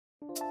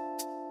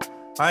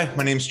Hi,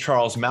 my name is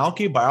Charles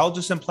Malky,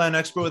 biologist and plant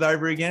expert with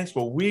Ivory Organics,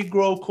 where we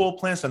grow cool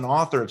plants and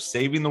author of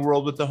Saving the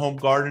World with the Home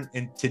Garden.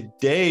 And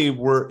today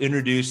we're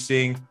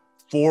introducing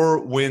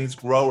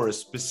FourWindsGrowers,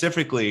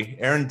 specifically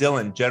Aaron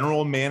Dillon,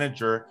 general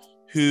manager,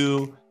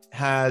 who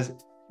has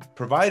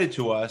provided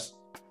to us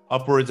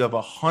upwards of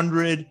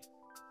 100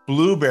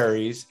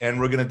 blueberries, and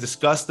we're going to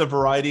discuss the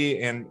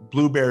variety and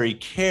blueberry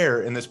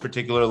care in this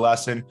particular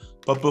lesson.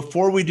 But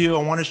before we do,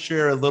 I want to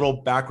share a little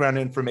background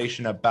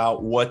information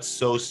about what's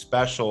so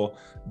special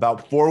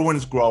about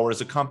FourWindsGrowers,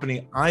 a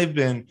company I've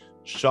been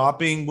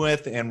shopping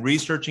with and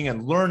researching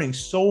and learning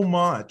so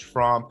much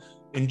from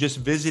in just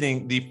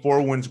visiting the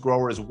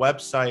FourWindsGrowers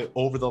website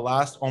over the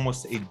last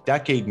almost a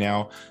decade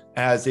now,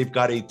 as they've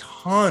got a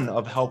ton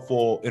of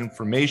helpful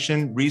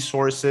information,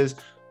 resources,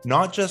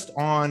 not just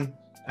on,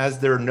 as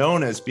they're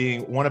known as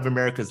being one of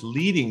America's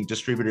leading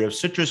distributor of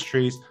citrus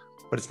trees,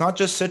 but it's not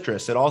just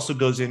citrus. It also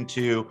goes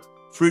into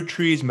fruit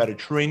trees,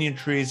 Mediterranean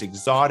trees,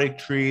 exotic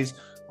trees,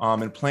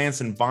 and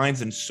plants and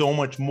vines and so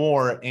much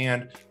more.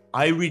 And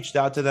I reached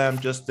out to them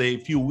just a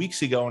few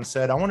weeks ago and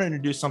said, I want to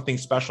introduce something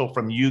special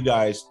from you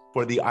guys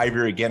for the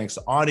Ivory Organics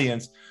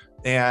audience.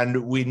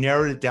 And we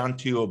narrowed it down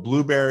to a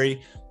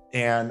blueberry.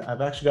 And I've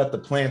actually got the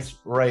plants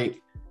right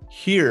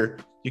here.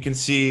 You can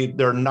see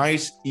they're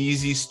nice,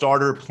 easy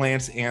starter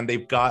plants, and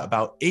they've got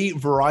about 8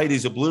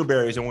 varieties of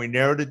blueberries. And we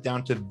narrowed it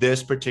down to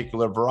this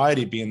particular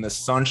variety being the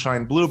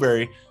Sunshine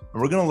Blueberry.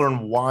 And we're going to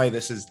learn why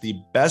this is the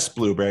best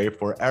blueberry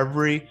for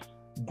every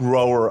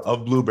grower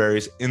of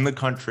blueberries in the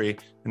country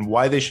and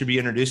why they should be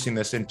introducing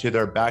this into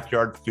their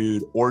backyard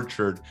food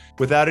orchard.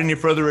 Without any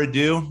further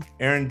ado,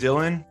 Aaron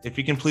Dillon, if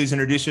you can please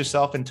introduce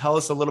yourself and tell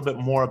us a little bit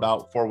more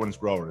about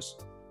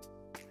FourWindsGrowers.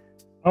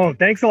 Oh,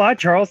 thanks a lot,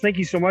 Charles. Thank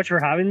you so much for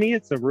having me.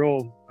 It's a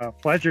real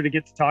pleasure to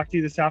get to talk to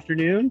you this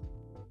afternoon.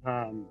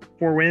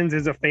 Four Winds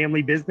is a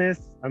family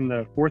business. I'm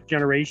the 4th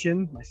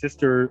generation. My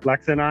sister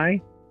Lexa and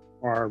I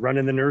are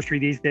running the nursery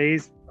these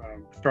days.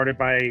 Started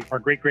by our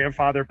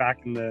great-grandfather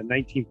back in the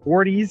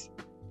 1940s.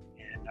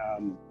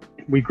 And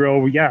we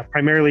grow,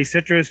 primarily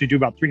citrus. We do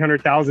about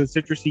 300,000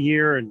 citrus a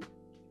year and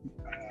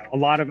a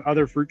lot of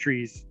other fruit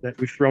trees that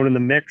we've thrown in the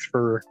mix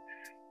for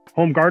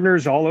home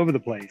gardeners all over the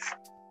place.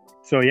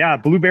 So yeah,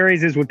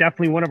 blueberries is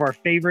definitely one of our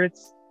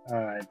favorites.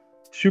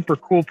 Super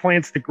cool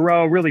plants to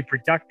grow, really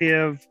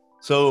productive.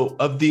 So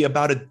of the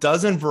about a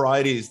dozen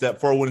varieties that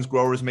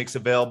FourWindsGrowers makes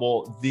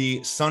available,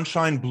 the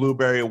Sunshine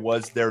Blueberry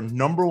was their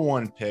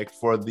 #1 pick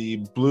for the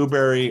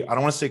blueberry, I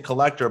don't want to say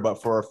collector,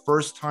 but for a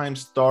first-time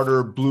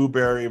starter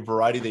blueberry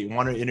variety that you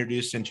want to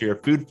introduce into your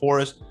food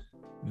forest.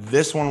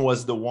 This one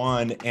was the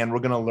one, and we're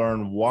going to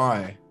learn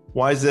why.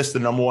 Why is this the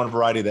 #1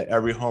 variety that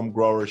every home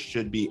grower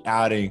should be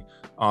adding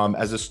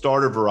as a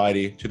starter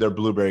variety to their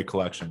blueberry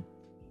collection?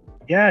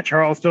 Yeah,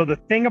 Charles. So the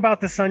thing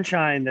about the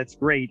Sunshine that's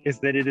great is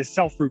that it is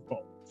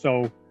self-fruitful.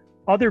 So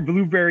other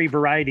blueberry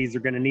varieties are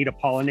going to need a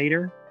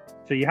pollinator.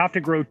 So you have to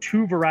grow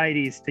 2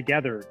 varieties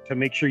together to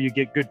make sure you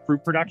get good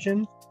fruit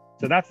production.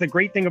 So that's the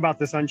great thing about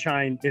the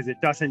Sunshine is it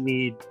doesn't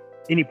need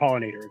any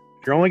pollinator.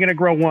 If you're only going to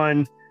grow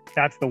one,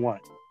 that's the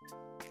one.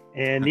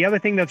 And the other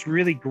thing that's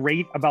really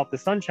great about the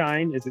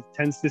Sunshine is it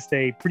tends to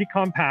stay pretty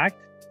compact.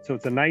 So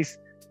it's a nice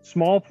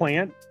small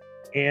plant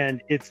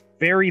and it's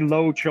very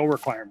low chill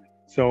requirement.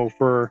 So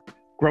for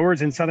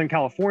growers in Southern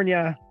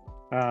California,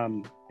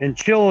 and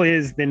chill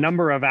is the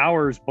number of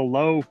hours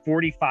below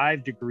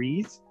 45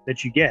 degrees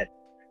that you get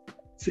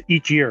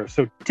each year.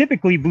 So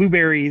typically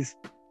blueberries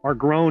are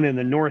grown in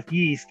the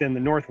Northeast and the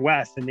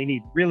Northwest, and they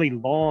need really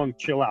long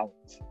chill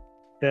hours.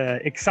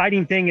 The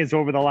exciting thing is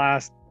over the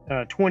last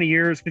 20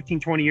 years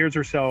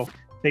or so,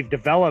 they've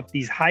developed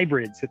these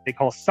hybrids that they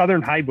call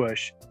Southern High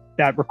Bush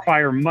that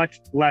require much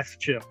less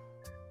chill.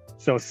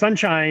 So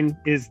Sunshine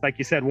is, like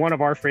you said, one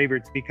of our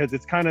favorites because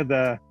it's kind of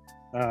the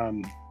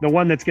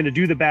one that's going to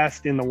do the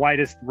best in the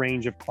widest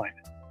range of climate.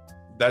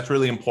 That's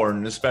really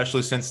important,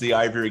 especially since the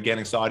Ivory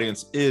Organics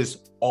audience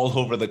is all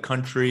over the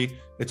country.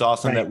 It's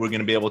awesome that we're going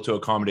to be able to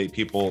accommodate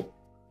people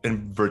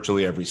in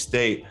virtually every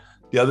state.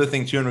 The other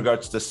thing too, in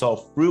regards to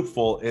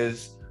Self-Fruitful,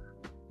 is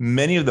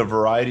many of the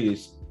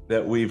varieties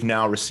that we've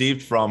now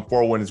received from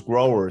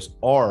FourWindsGrowers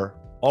are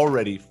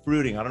already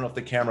fruiting. I don't know if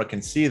the camera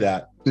can see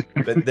that,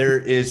 but there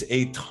is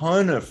a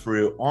ton of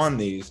fruit on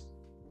these,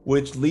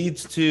 which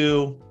leads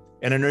to,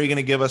 and I know you're going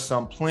to give us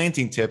some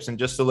planting tips. And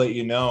just to let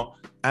you know,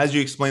 as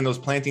you explain those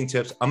planting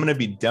tips, I'm going to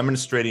be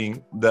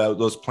demonstrating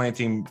those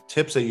planting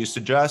tips that you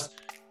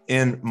suggest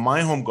in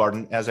my home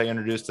garden as I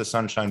introduce the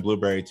Sunshine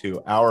Blueberry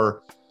to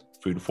our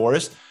food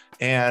forest.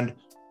 And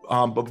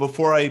but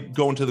before I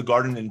go into the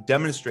garden and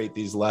demonstrate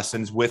these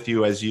lessons with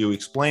you as you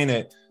explain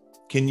it,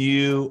 can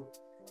you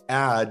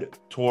add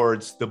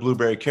towards the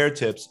blueberry care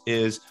tips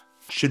is,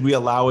 should we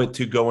allow it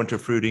to go into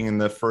fruiting in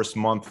the first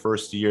month,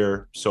 first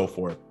year, so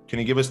forth? Can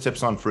you give us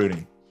tips on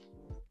fruiting?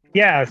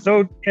 Yeah,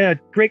 so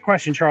great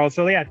question, Charles.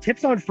 So yeah,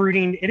 tips on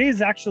fruiting. It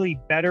is actually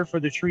better for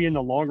the tree in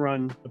the long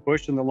run, the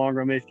bush in the long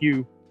run, if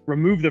you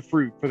remove the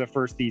fruit for the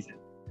first season.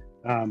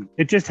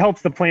 It just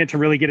helps the plant to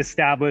really get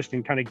established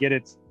and kind of get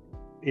its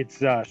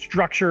its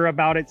structure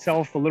about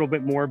itself a little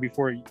bit more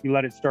before you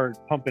let it start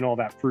pumping all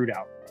that fruit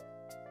out.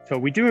 So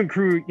we do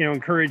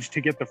encourage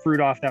to get the fruit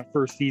off that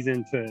first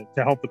season to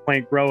help the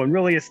plant grow and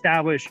really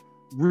establish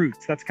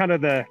roots. That's kind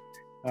of the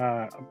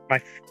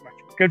my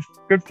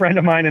good friend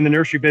of mine in the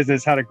nursery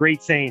business had a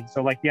great saying.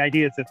 So like the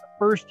idea is that the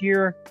first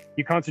year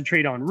you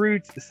concentrate on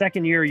roots, the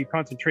second year you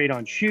concentrate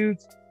on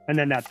shoots, and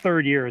then that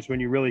third year is when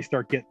you really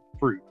start getting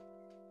fruit.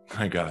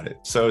 I got it.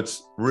 So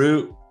it's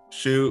root,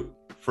 shoot,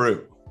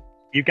 fruit.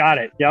 You got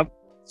it. Yep.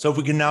 So if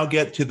we can now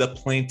get to the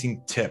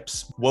planting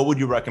tips, what would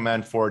you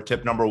recommend for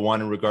tip number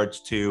one in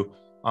regards to,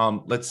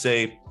 let's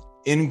say,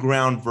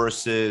 in-ground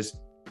versus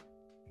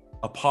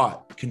a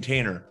pot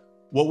container?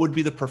 What would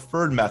be the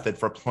preferred method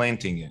for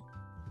planting it?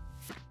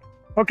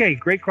 Okay,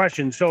 great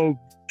question. So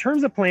in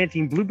terms of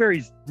planting,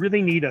 blueberries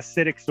really need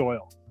acidic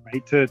soil,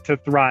 right, to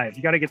thrive.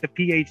 You got to get the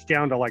pH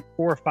down to like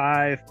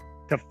 4.5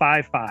 to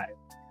 5.5.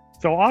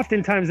 So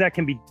oftentimes that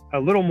can be a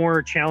little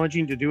more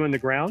challenging to do in the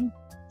ground.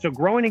 So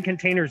growing in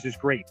containers is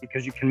great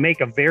because you can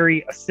make a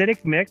very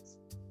acidic mix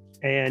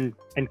and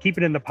keep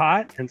it in the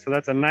pot. And so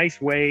that's a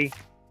nice way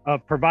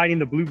of providing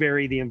the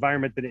blueberry the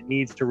environment that it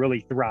needs to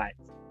really thrive.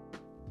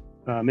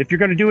 If you're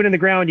going to do it in the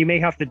ground, you may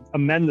have to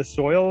amend the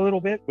soil a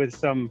little bit with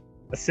some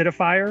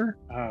acidifier.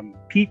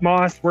 Peat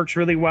moss works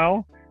really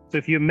well. So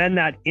if you amend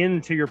that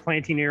into your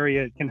planting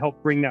area, it can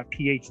help bring that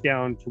pH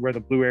down to where the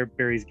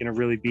blueberry is going to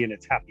really be in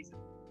its happy zone.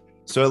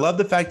 So I love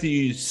the fact that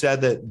you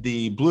said that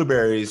the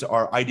blueberries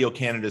are ideal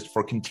candidates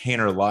for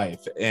container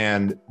life.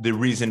 And the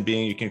reason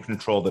being you can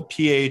control the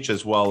pH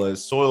as well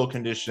as soil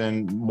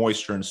condition,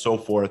 moisture, and so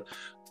forth.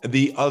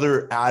 The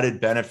other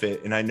added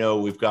benefit, and I know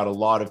we've got a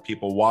lot of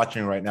people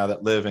watching right now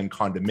that live in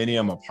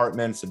condominium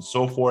apartments and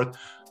so forth,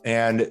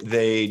 and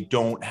they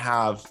don't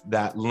have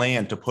that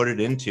land to put it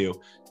into.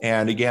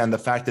 And again, the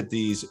fact that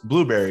these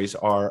blueberries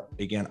are,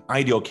 again,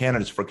 ideal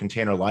candidates for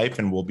container life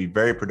and will be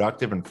very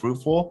productive and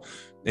fruitful,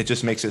 it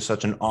just makes it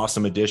such an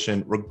awesome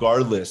addition,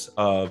 regardless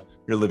of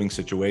your living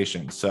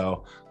situation.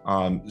 So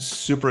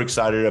super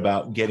excited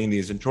about getting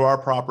these into our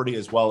property,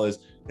 as well as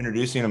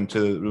introducing them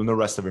to the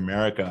rest of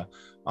America.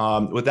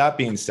 With that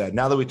being said,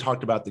 now that we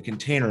talked about the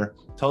container,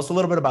 tell us a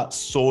little bit about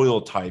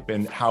soil type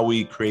and how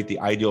we create the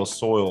ideal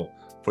soil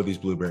for these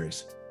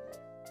blueberries.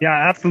 Yeah,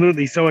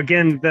 absolutely. So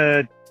again,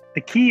 the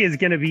key is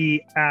going to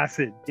be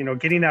acid,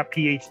 getting that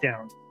pH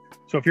down.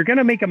 So if you're going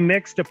to make a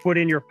mix to put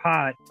in your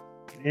pot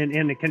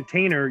in a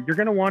container, you're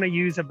going to want to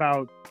use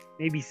about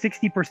maybe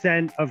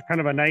 60% of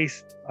kind of a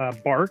nice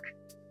bark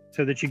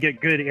so that you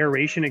get good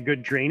aeration and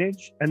good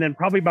drainage. And then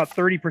probably about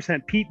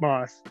 30% peat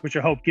moss, which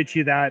will help get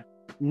you that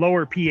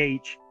lower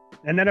pH.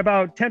 And then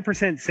about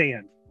 10%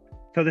 sand.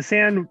 So the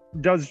sand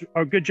does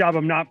a good job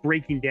of not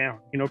breaking down,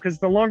 because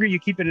the longer you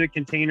keep it in a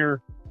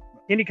container,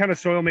 any kind of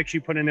soil mix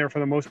you put in there for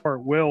the most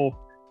part will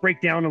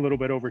break down a little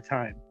bit over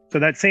time. So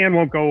that sand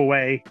won't go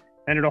away,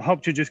 and it'll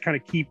help to just kind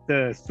of keep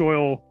the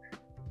soil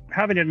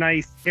having a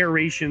nice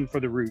aeration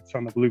for the roots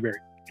on the blueberry.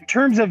 In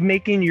terms of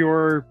making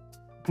your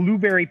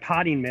blueberry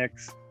potting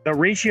mix, the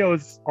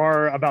ratios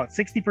are about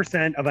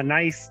 60% of a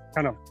nice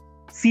kind of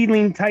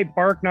seedling type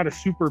bark, not a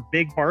super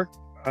big bark,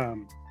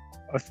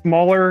 a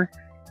smaller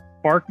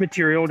bark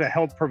material to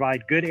help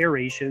provide good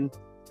aeration,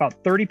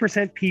 about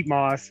 30% peat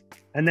moss,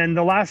 and then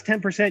the last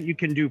 10% you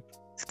can do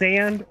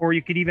sand, or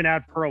you could even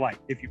add perlite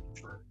if you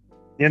prefer.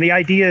 And the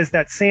idea is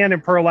that sand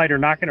and perlite are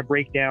not going to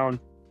break down,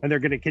 and they're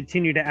going to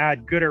continue to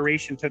add good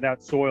aeration to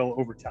that soil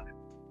over time.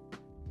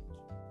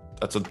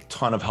 That's a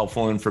ton of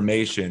helpful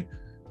information.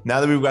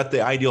 Now that we've got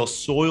the ideal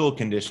soil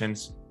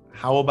conditions,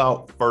 how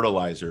about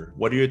fertilizer?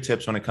 What are your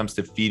tips when it comes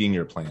to feeding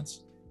your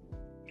plants?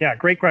 Yeah,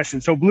 great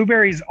question. So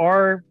blueberries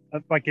are,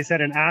 like I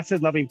said, an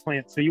acid-loving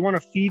plant. So you want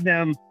to feed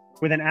them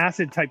with an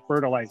acid-type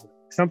fertilizer,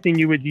 something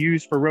you would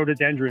use for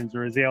rhododendrons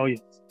or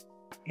azaleas.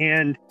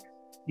 And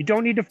you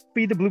don't need to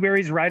feed the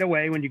blueberries right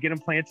away when you get them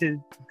planted.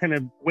 Kind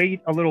of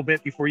wait a little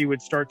bit before you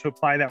would start to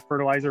apply that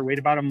fertilizer, wait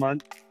about a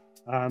month.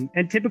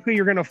 And typically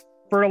you're going to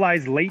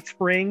fertilize late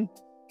spring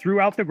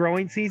throughout the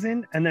growing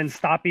season, and then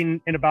stopping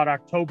in about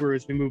October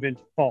as we move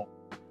into fall.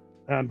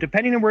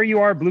 Depending on where you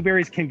are,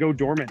 blueberries can go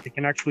dormant. They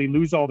can actually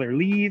lose all their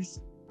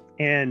leaves.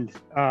 And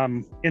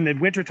in the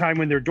wintertime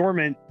when they're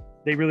dormant,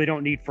 they really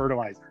don't need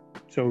fertilizer.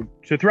 So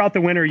throughout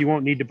the winter, you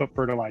won't need to put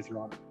fertilizer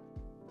on them.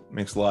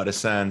 Makes a lot of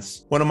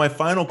sense. One of my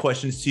final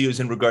questions to you is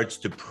in regards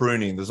to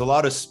pruning. There's a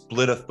lot of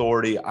split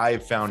authority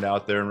I've found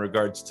out there in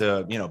regards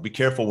to, be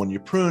careful when you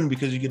prune,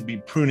 because you could be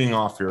pruning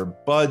off your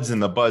buds, and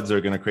the buds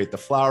are going to create the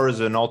flowers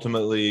and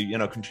ultimately,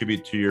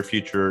 contribute to your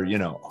future,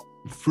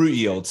 fruit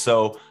yield.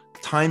 So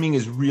timing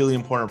is really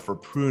important for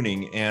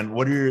pruning. And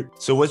what's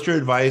your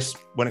advice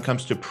when it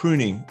comes to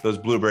pruning those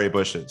blueberry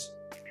bushes?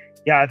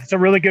 Yeah, it's a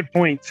really good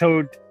point.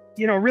 So,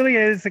 really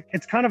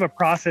it's kind of a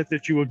process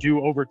that you will do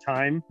over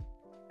time.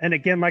 And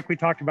again, like we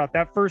talked about,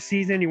 that first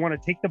season, you want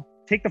to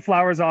take the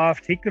flowers off,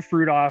 take the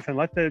fruit off, and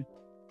let the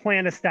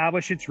plant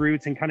establish its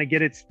roots and kind of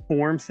get its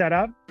form set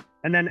up.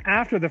 And then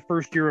after the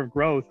first year of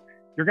growth,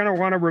 you're going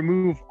to want to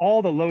remove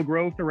all the low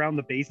growth around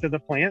the base of the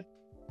plant.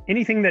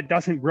 Anything that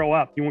doesn't grow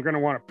up, you're going to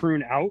want to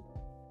prune out.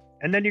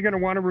 And then you're going to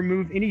want to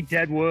remove any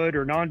dead wood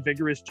or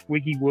non-vigorous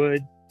twiggy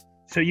wood.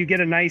 So you get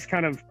a nice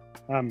kind of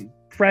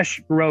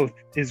fresh growth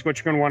is what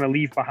you're going to want to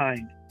leave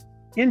behind.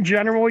 In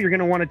general, you're going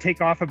to want to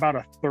take off about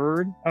a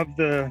third of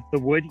the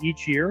wood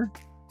each year.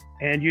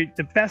 And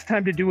the best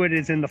time to do it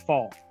is in the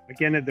fall.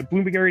 Again, the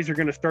blueberries are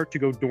going to start to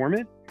go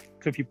dormant.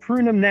 So if you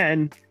prune them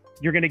then,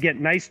 you're going to get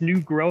nice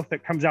new growth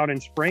that comes out in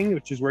spring,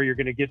 which is where you're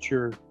going to get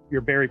your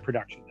berry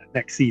production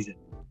next season.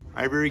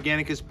 Ivory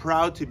Organic is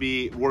proud to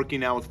be working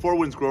now with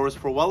FourWindsGrowers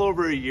for well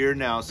over a year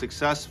now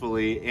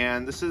successfully.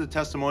 And this is a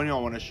testimonial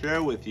I want to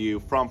share with you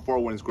from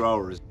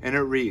FourWindsGrowers. And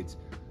it reads,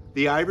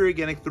 the Ivory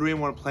Organic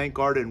 3-in-1 plant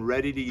garden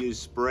ready-to-use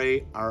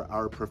spray are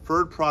our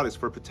preferred products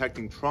for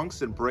protecting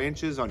trunks and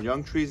branches on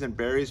young trees and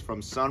berries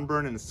from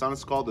sunburn and sun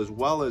scald, as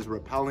well as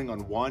repelling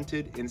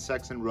unwanted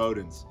insects and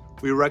rodents.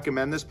 We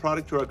recommend this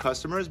product to our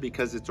customers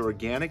because it's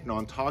organic,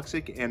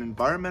 non-toxic, and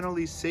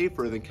environmentally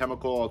safer than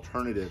chemical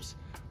alternatives.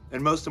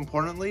 And most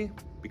importantly,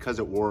 because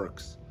it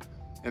works.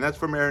 And that's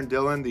from Aaron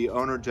Dillon, the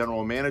owner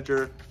general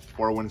manager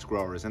for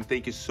FourWindsGrowers. And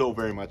thank you so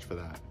very much for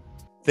that.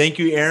 Thank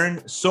you,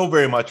 Aaron, so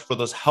very much for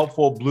those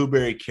helpful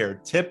blueberry care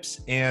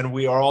tips. And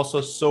we are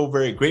also so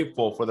very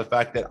grateful for the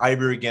fact that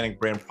Ivory Organic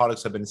brand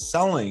products have been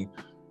selling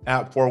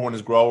at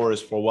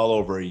FourWindsGrowers for well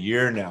over a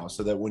year now,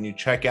 so that when you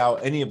check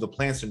out any of the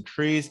plants and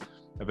trees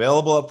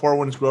available at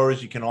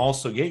FourWindsGrowers, you can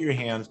also get your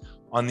hands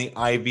on the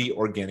Ivory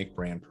Organic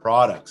brand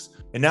products.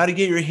 And now to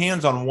get your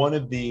hands on one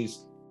of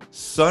these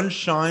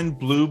sunshine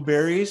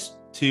blueberries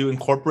to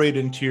incorporate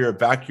into your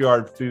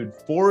backyard food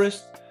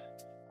forest,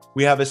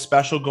 we have a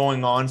special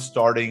going on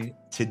starting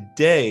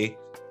today.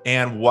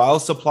 And while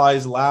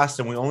supplies last,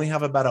 and we only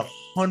have about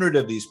 100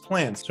 of these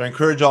plants. So I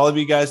encourage all of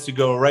you guys to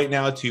go right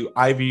now to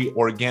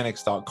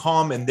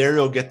ivorganics.com, and there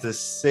you'll get the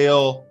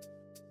sale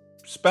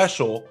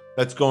special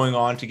that's going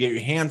on to get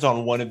your hands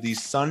on one of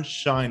these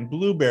sunshine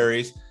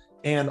blueberries.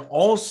 And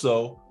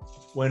also,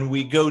 when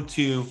we go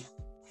to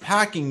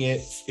packing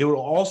it, it will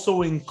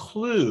also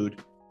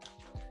include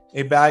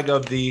a bag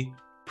of the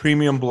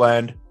premium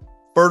blend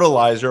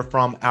fertilizer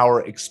from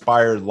our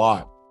expired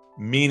lot,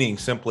 meaning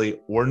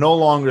simply we're no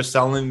longer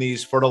selling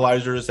these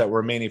fertilizers that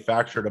were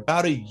manufactured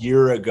about a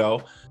year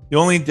ago. The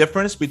only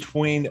difference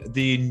between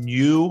the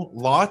new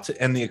lot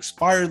and the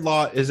expired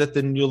lot is that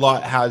the new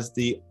lot has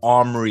the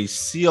Armory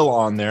seal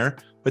on there,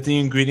 but the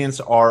ingredients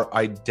are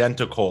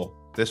identical.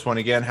 This one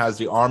again has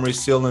the Armory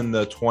seal in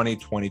the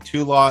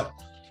 2022 lot.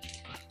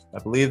 I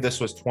believe this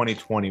was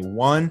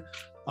 2021,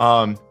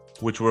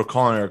 which we're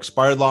calling our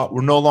expired lot.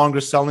 We're no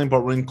longer selling,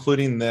 but we're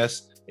including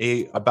this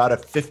about a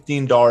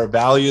 $15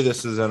 value.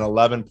 This is an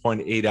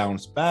 11.8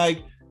 ounce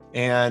bag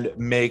and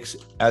makes,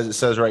 as it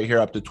says right here,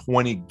 up to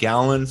 20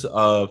 gallons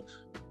of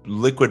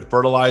liquid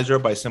fertilizer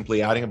by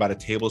simply adding about a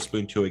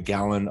tablespoon to a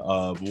gallon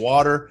of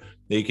water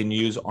that you can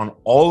use on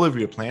all of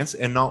your plants.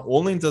 And not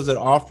only does it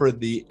offer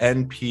the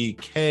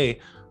NPK,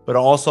 but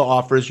also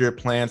offers your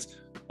plants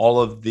all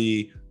of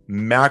the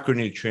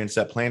macronutrients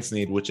that plants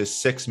need, which is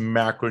 6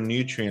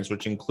 macronutrients,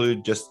 which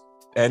include just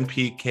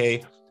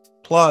NPK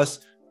plus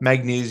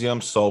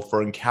magnesium,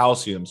 sulfur, and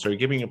calcium. So you're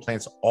giving your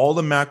plants all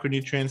the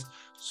macronutrients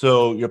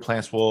so your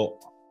plants will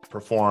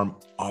perform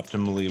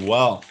optimally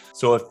well.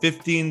 So a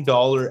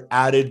 $15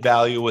 added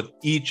value with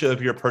each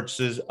of your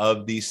purchases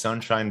of the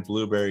sunshine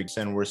blueberries.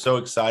 And we're so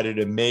excited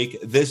to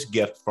make this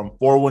gift from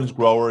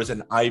FourWindsGrowers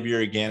and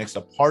Ivory Organics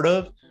a part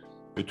of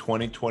your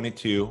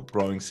 2022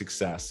 growing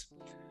success.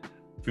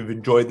 If you've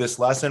enjoyed this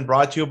lesson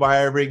brought to you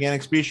by Ivory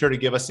Organics, be sure to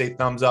give us a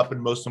thumbs up, and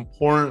most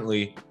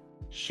importantly,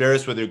 share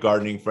us with your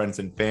gardening friends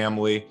and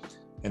family.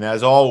 And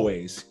as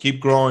always, keep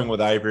growing with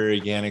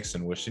Ivory Organics,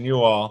 and wishing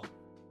you all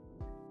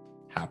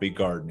happy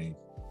gardening.